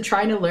teachings and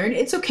trying to learn,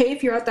 it's okay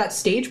if you're at that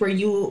stage where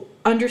you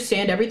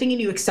understand everything and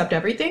you accept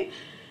everything,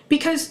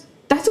 because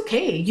that's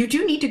okay. You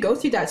do need to go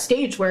through that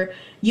stage where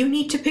you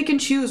need to pick and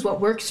choose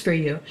what works for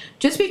you.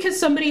 Just because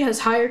somebody has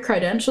higher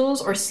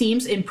credentials or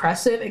seems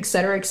impressive,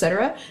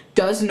 etc.,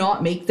 does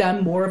not make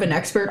them more of an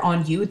expert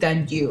on you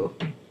than you.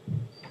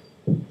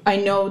 I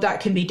know that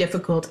can be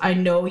difficult. I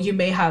know you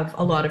may have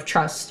a lot of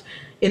trust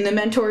in the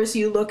mentors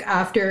you look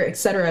after,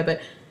 etc.,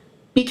 but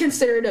be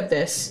considerate of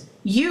this.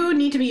 You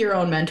need to be your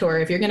own mentor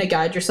if you're going to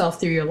guide yourself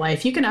through your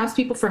life. You can ask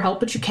people for help,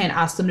 but you can't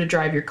ask them to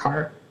drive your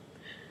car.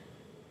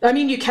 I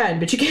mean, you can,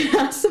 but you can't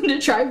ask them to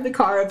drive the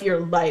car of your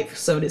life,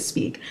 so to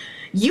speak.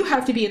 You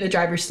have to be in the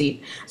driver's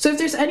seat. So if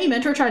there's any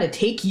mentor trying to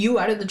take you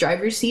out of the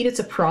driver's seat, it's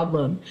a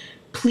problem.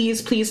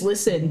 Please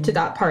listen to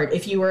that part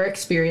if you are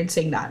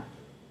experiencing that.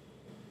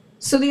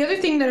 So the other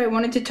thing that I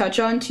wanted to touch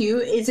on too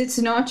is it's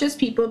not just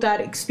people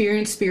that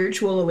experience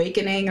spiritual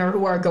awakening or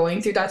who are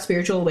going through that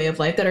spiritual way of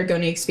life that are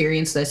going to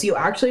experience this. You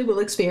actually will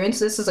experience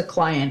this as a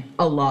client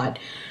a lot.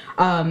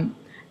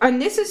 And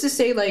this is to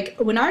say, like,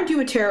 when I do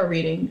a tarot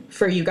reading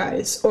for you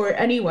guys or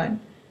anyone,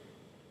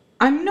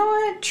 I'm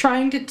not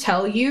trying to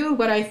tell you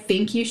what I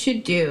think you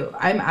should do.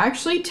 I'm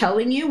actually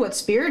telling you what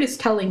Spirit is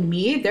telling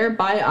me,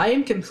 thereby I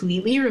am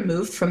completely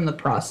removed from the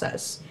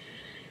process.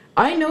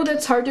 I know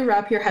that's hard to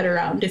wrap your head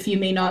around if you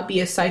may not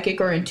be a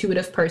psychic or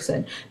intuitive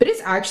person, but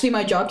it's actually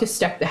my job to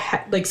step the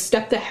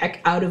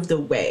heck out of the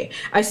way.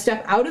 I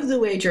step out of the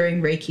way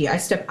during Reiki. I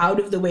step out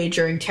of the way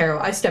during tarot.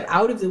 I step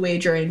out of the way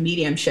during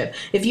mediumship.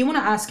 If you want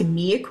to ask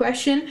me a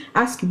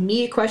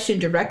question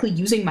directly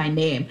using my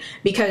name,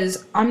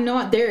 because I'm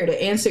not there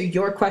to answer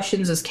your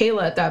questions as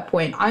Kayla at that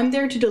point. I'm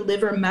there to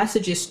deliver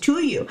messages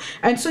to you.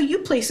 And so you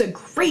place a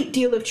great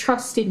deal of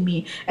trust in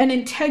me and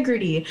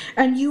integrity,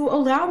 and you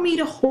allow me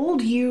to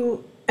hold you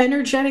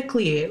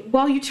energetically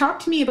while you talk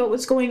to me about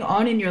what's going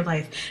on in your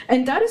life.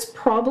 And that is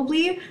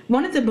probably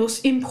one of the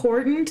most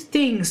important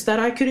things that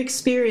I could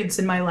experience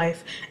in my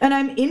life. And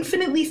I'm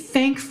infinitely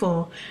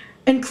thankful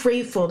and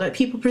grateful that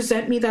people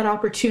present me that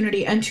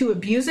opportunity, and to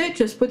abuse it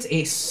just puts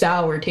a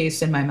sour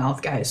taste in my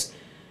mouth, guys.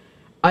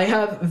 I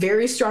have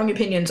very strong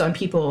opinions on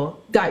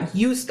people that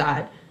use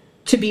that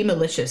to be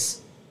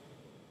malicious.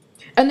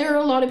 And there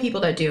are a lot of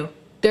people that do.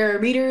 There are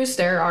readers,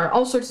 there are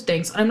all sorts of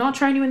things. I'm not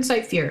trying to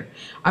incite fear.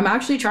 I'm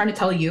actually trying to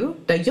tell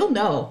you that you'll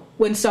know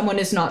when someone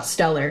is not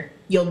stellar.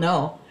 You'll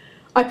know.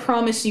 I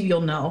promise you'll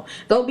know.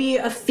 There'll be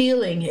a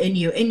feeling in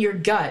you, in your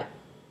gut.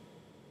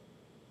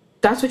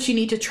 That's what you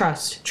need to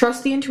trust.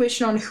 Trust the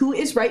intuition on who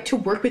is right to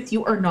work with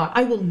you or not.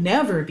 I will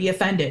never be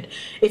offended.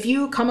 If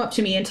you come up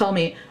to me and tell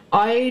me,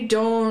 I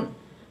don't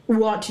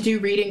want to do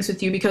readings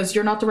with you because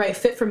you're not the right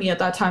fit for me at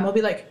that time, I'll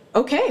be like,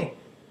 okay.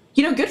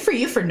 You know, good for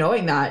you for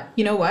knowing that.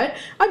 You know what?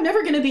 I'm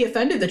never going to be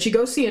offended that you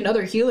go see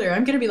another healer.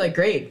 I'm going to be like,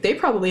 great. They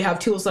probably have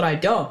tools that I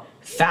don't.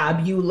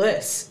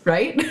 Fabulous,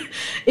 right?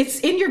 It's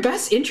in your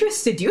best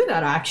interest to do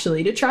that,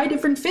 actually, to try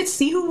different fits,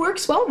 see who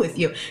works well with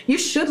you. You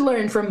should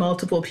learn from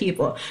multiple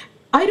people.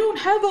 I don't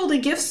have all the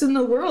gifts in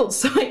the world,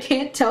 so I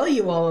can't tell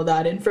you all of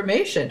that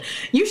information.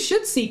 You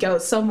should seek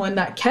out someone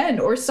that can,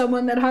 or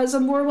someone that has a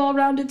more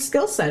well-rounded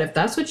skill set, if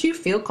that's what you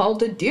feel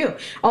called to do.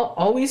 I'll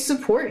always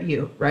support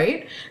you,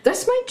 right?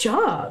 That's my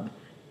job.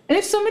 And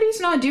if somebody's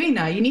not doing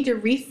that, you need to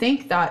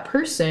rethink that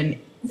person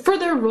for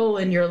their role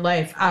in your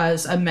life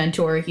as a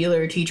mentor,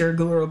 healer, teacher,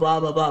 guru, blah,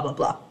 blah, blah, blah,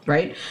 blah,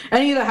 right?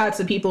 Any of the hats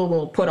that people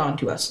will put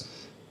onto us.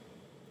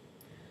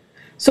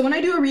 So when I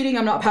do a reading,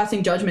 I'm not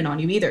passing judgment on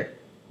you either.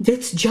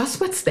 It's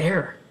just what's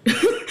there.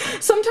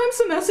 Sometimes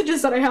the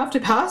messages that I have to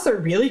pass are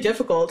really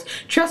difficult.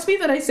 Trust me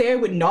that I say I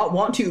would not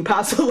want to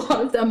pass a lot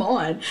of them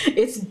on.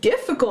 It's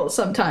difficult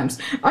sometimes.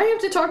 I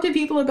have to talk to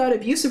people about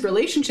abusive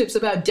relationships,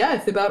 about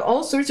death, about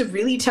all sorts of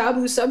really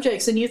taboo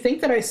subjects, and you think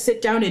that I sit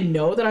down and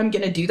know that I'm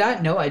going to do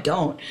that? No, I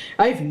don't.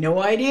 I have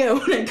no idea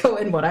when I go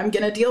in what I'm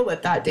going to deal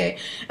with that day.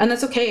 And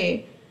that's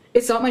okay.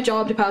 It's not my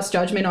job to pass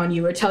judgment on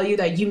you or tell you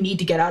that you need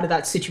to get out of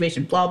that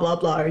situation, blah, blah,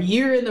 blah, or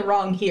you're in the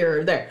wrong here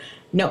or there.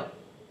 No.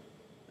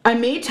 I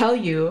may tell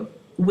you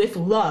with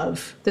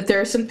love that there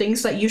are some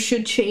things that you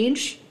should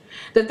change,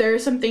 that there are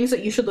some things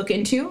that you should look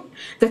into,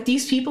 that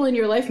these people in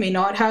your life may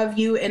not have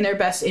you in their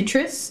best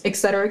interests,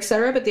 etc.,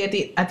 etc. But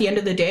at the end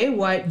of the day,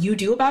 what you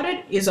do about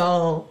it is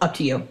all up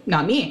to you,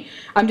 not me.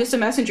 I'm just a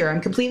messenger.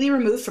 I'm completely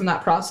removed from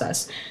that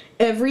process.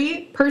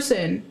 Every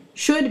person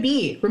should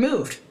be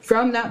removed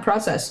from that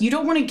process. You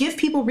don't want to give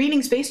people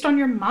readings based on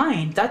your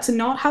mind. That's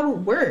not how it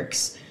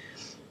works.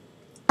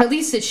 At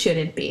least it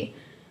shouldn't be.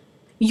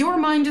 Your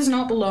mind does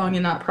not belong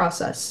in that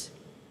process.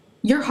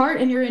 Your heart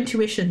and your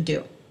intuition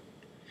do.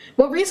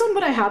 What reason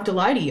would I have to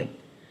lie to you?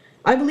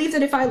 I believe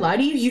that if I lie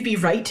to you, you'd be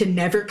right to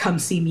never come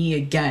see me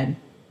again.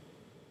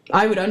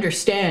 I would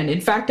understand.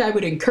 In fact, I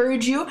would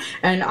encourage you,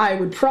 and I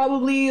would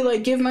probably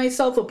give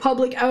myself a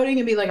public outing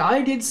and be like,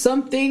 I did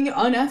something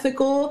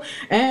unethical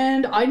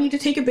and I need to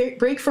take a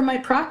break from my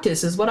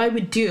practice is what I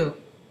would do.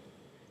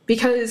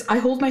 Because I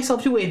hold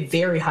myself to a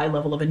very high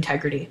level of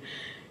integrity.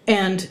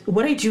 And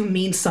what I do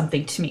means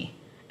something to me.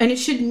 And it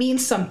should mean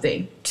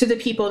something to the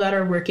people that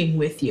are working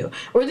with you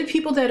or the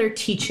people that are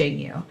teaching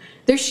you.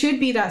 There should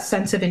be that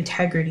sense of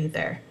integrity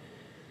there.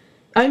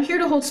 I'm here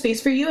to hold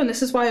space for you, and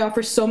this is why I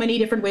offer so many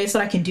different ways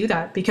that I can do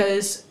that,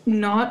 because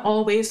not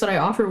all ways that I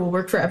offer will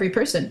work for every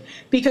person,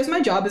 because my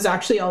job is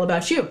actually all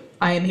about you.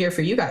 I am here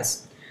for you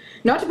guys.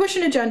 Not to push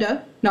an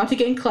agenda, not to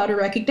gain clout or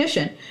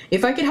recognition.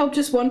 If I could help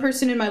just one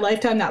person in my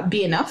lifetime, that would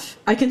be enough.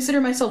 I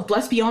consider myself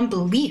blessed beyond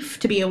belief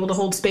to be able to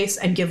hold space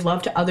and give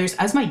love to others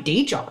as my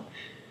day job.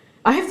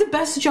 I have the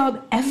best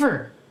job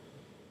ever.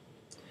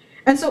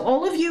 And so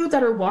all of you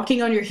that are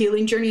walking on your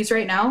healing journeys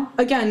right now,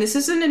 again, this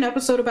isn't an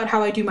episode about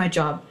how I do my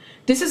job.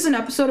 This is an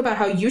episode about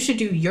how you should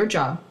do your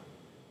job.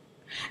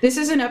 This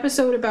is an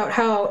episode about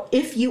how,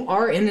 if you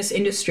are in this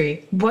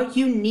industry, what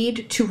you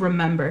need to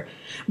remember,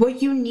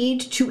 what you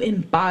need to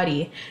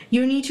embody.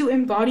 You need to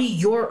embody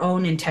your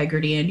own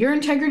integrity, and your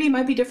integrity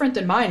might be different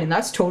than mine, and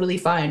that's totally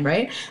fine,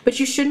 right? But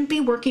you shouldn't be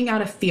working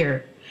out of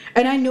fear.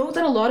 And I know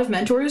that a lot of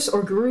mentors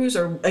or gurus,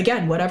 or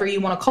again, whatever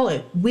you want to call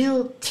it,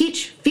 will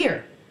teach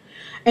fear.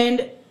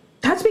 And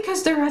that's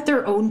because they're at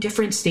their own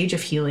different stage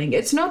of healing.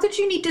 It's not that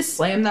you need to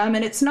slam them,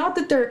 and it's not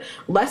that they're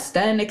less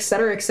than,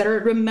 etc., etc.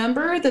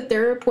 Remember that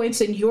there are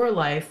points in your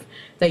life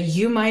that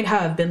you might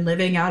have been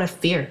living out of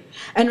fear.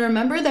 And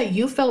remember that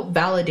you felt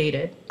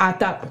validated at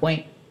that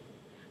point.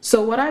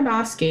 So what I'm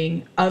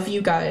asking of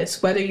you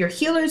guys, whether you're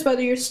healers,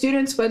 whether you're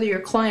students, whether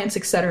you're clients,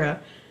 etc.,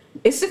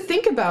 is to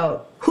think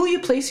about who you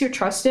place your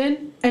trust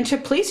in, and to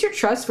place your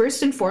trust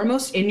first and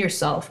foremost in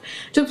yourself.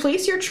 To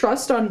place your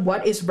trust on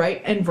what is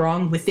right and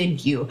wrong within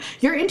you.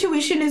 Your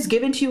intuition is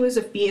given to you as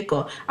a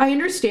vehicle. I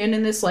understand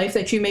in this life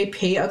that you may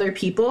pay other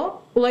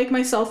people, like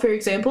myself for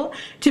example,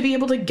 to be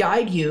able to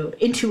guide you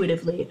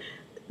intuitively.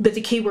 But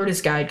the key word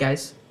is guide,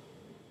 guys.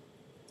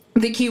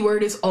 The key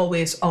word is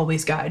always,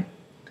 always guide.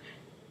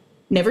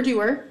 Never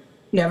doer,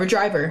 never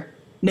driver.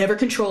 Never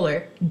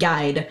controller,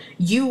 guide.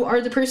 You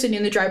are the person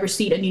in the driver's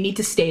seat, and you need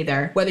to stay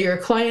there. Whether you're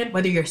a client,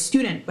 whether you're a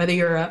student, whether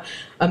you're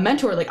a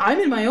mentor. Like, I'm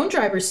in my own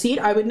driver's seat.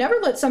 I would never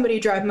let somebody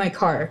drive my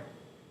car.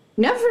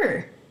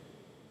 Never.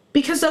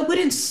 Because that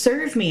wouldn't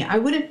serve me. I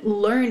wouldn't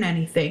learn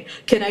anything.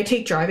 Can I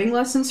take driving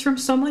lessons from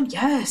someone?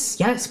 Yes,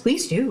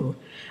 please do.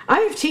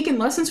 I have taken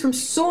lessons from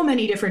so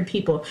many different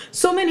people,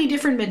 so many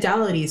different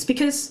modalities,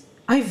 because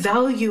I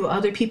value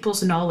other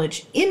people's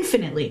knowledge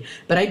infinitely,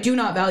 but I do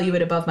not value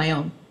it above my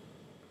own.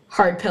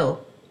 Hard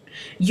pill.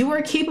 You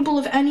are capable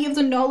of any of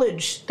the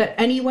knowledge that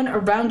anyone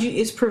around you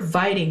is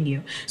providing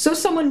you. So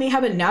someone may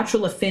have a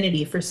natural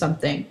affinity for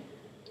something.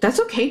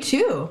 That's okay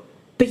too.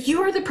 But you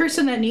are the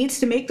person that needs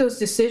to make those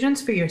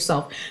decisions for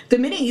yourself. The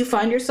minute you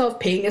find yourself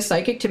paying a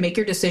psychic to make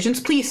your decisions,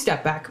 please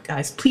step back,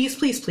 guys. Please,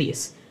 please,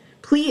 please.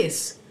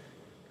 Please.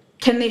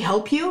 Can they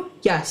help you?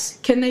 Yes.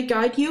 Can they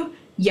guide you?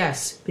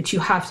 Yes. But you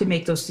have to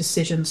make those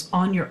decisions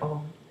on your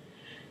own.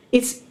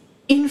 It's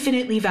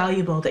infinitely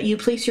valuable that you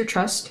place your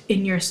trust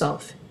in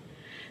yourself.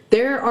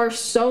 There are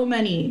so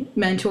many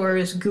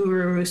mentors,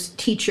 gurus,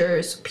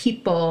 teachers,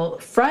 people,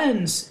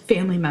 friends,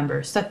 family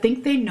members that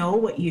think they know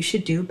what you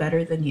should do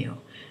better than you.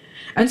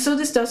 And so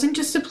this doesn't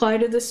just apply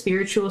to the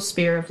spiritual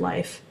sphere of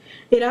life.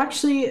 It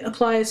actually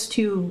applies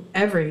to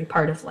every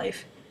part of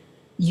life.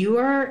 You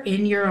are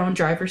in your own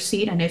driver's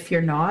seat, and if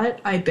you're not,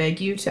 I beg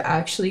you to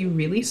actually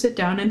really sit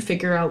down and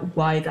figure out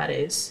why that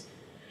is.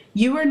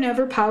 You are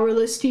never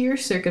powerless to your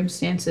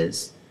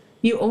circumstances.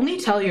 You only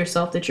tell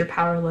yourself that you're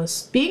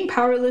powerless. Being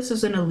powerless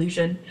is an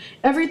illusion.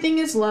 Everything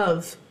is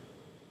love.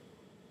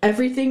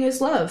 Everything is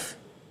love.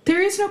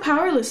 There is no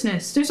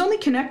powerlessness. There's only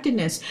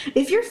connectedness.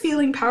 If you're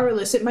feeling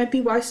powerless, it might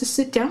be wise to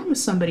sit down with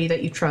somebody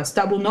that you trust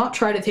that will not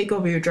try to take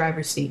over your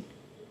driver's seat.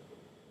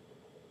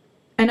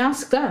 And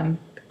ask them,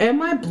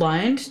 am I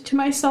blind to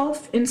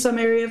myself in some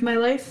area of my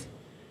life?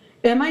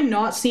 Am I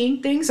not seeing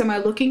things? Am I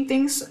looking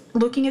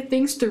at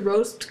things through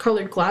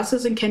rose-colored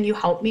glasses, and can you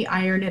help me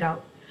iron it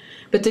out?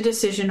 But the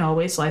decision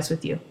always lies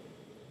with you.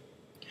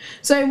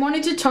 So I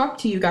wanted to talk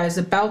to you guys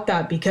about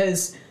that,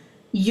 because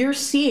you're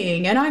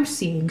seeing, and I'm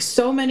seeing,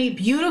 so many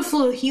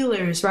beautiful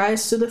healers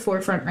rise to the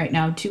forefront right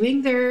now,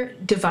 doing their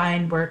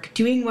divine work,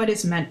 doing what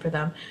is meant for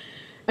them.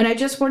 And I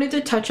just wanted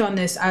to touch on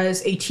this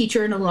as a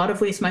teacher in a lot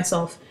of ways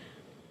myself.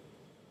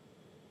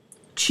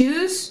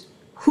 Choose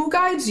who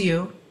guides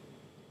you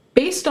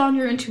based on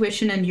your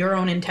intuition and your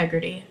own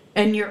integrity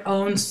and your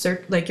own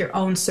your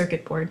own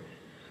circuit board.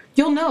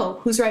 You'll know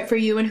who's right for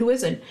you and who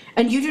isn't.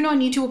 And you do not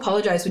need to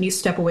apologize when you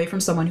step away from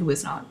someone who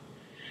is not.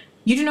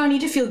 You do not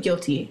need to feel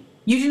guilty.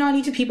 You do not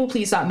need to people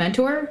please that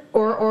mentor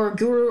or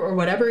guru or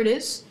whatever it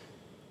is.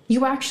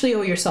 You actually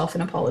owe yourself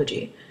an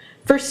apology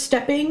for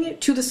stepping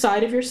to the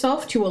side of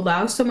yourself to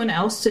allow someone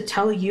else to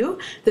tell you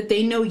that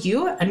they know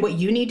you and what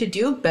you need to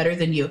do better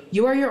than you.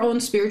 You are your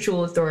own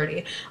spiritual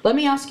authority. Let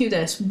me ask you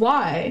this.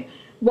 Why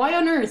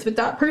on earth would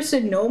that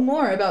person know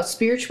more about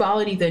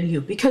spirituality than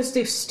you? Because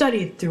they've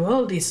studied through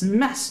all these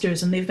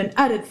masters and they've been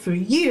at it for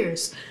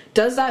years.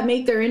 Does that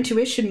make their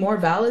intuition more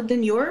valid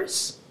than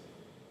yours?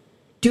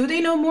 Do they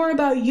know more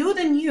about you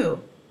than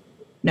you?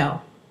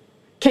 No.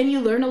 Can you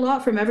learn a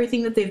lot from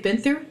everything that they've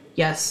been through?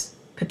 Yes.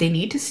 But they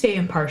need to stay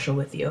impartial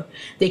with you.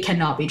 They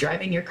cannot be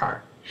driving your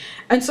car.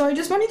 And so I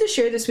just wanted to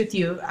share this with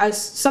you as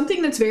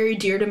something that's very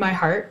dear to my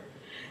heart.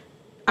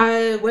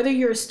 Whether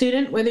you're a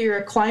student, whether you're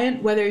a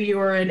client, whether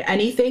you're in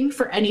anything,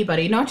 for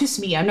anybody, not just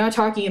me. I'm not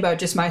talking about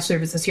just my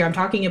services here. I'm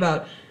talking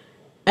about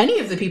any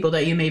of the people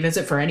that you may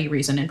visit for any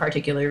reason in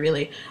particular,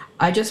 really.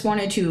 I just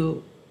wanted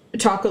to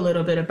talk a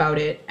little bit about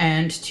it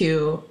and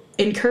to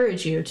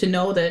encourage you to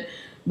know that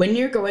when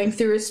you're going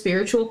through a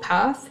spiritual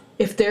path,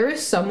 if there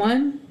is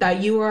someone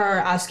that you are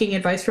asking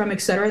advice from,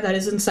 etc., that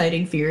is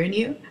inciting fear in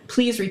you,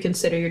 please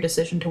reconsider your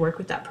decision to work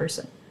with that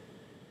person.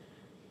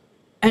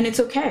 And it's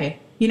okay.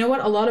 You know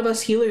what? A lot of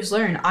us healers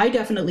learn. I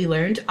definitely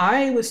learned.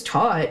 I was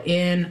taught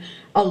in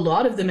a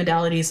lot of the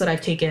modalities that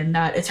I've taken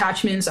that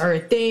attachments are a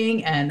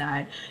thing and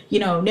that,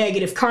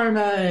 negative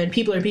karma and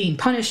people are being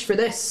punished for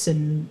this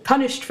and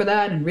punished for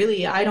that. And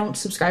really, I don't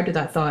subscribe to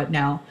that thought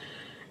now.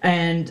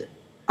 And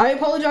I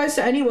apologize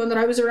to anyone that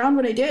I was around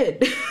when I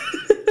did.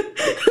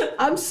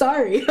 I'm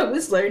sorry. I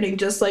was learning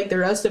just like the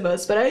rest of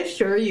us, but I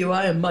assure you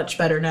I am much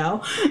better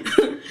now.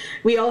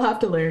 We all have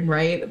to learn,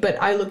 right?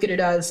 But I look at it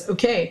as,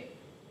 okay,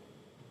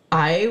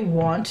 I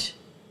want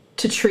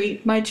to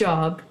treat my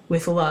job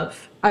with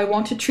love. I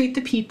want to treat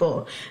the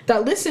people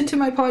that listen to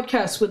my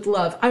podcast with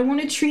love. I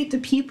want to treat the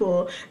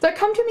people that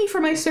come to me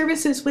for my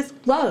services with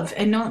love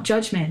and not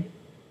judgment.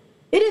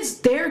 It is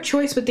their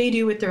choice what they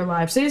do with their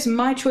lives. It is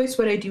my choice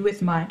what I do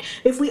with mine.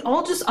 If we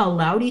all just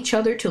allowed each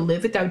other to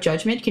live without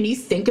judgment, can you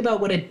think about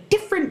what a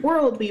different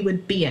world we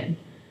would be in?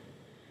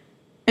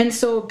 And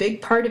so a big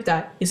part of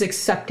that is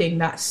accepting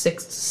that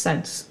sixth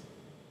sense.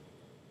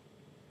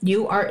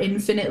 You are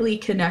infinitely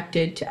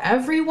connected to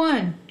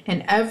everyone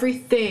and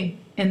everything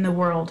in the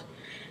world.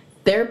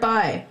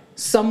 Thereby,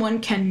 someone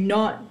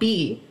cannot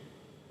be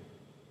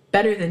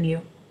better than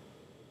you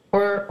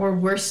or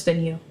worse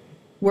than you.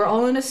 We're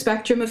all in a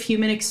spectrum of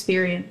human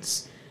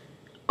experience.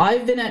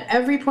 I've been at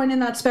every point in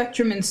that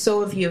spectrum, and so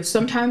have you.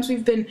 Sometimes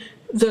we've been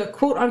the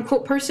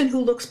quote-unquote person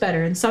who looks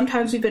better, and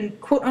sometimes we've been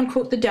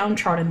quote-unquote the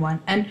downtrodden one.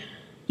 And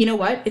you know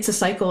what? It's a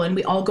cycle, and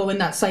we all go in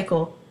that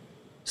cycle.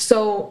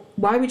 So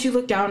why would you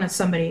look down at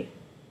somebody?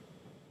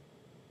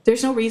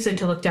 There's no reason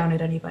to look down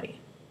at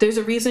anybody. There's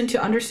a reason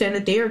to understand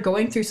that they are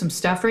going through some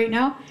stuff right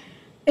now,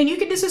 and you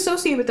can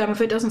disassociate with them if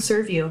it doesn't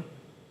serve you.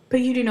 But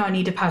you do not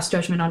need to pass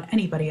judgment on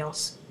anybody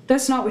else.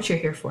 That's not what you're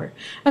here for.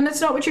 And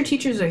that's not what your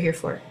teachers are here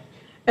for.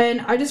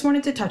 And I just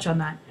wanted to touch on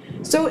that.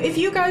 So if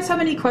you guys have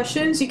any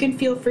questions, you can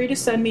feel free to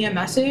send me a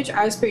message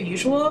as per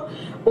usual.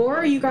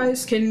 Or you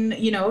guys can,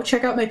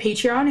 check out my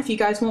Patreon if you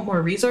guys want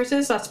more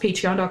resources. That's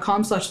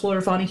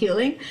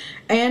patreon.com/FloraFaunaHealing.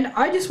 And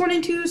I just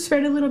wanted to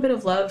spread a little bit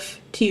of love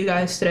to you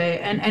guys today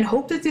and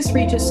hope that this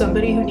reaches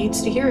somebody who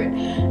needs to hear it.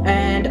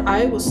 And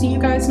I will see you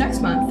guys next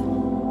month.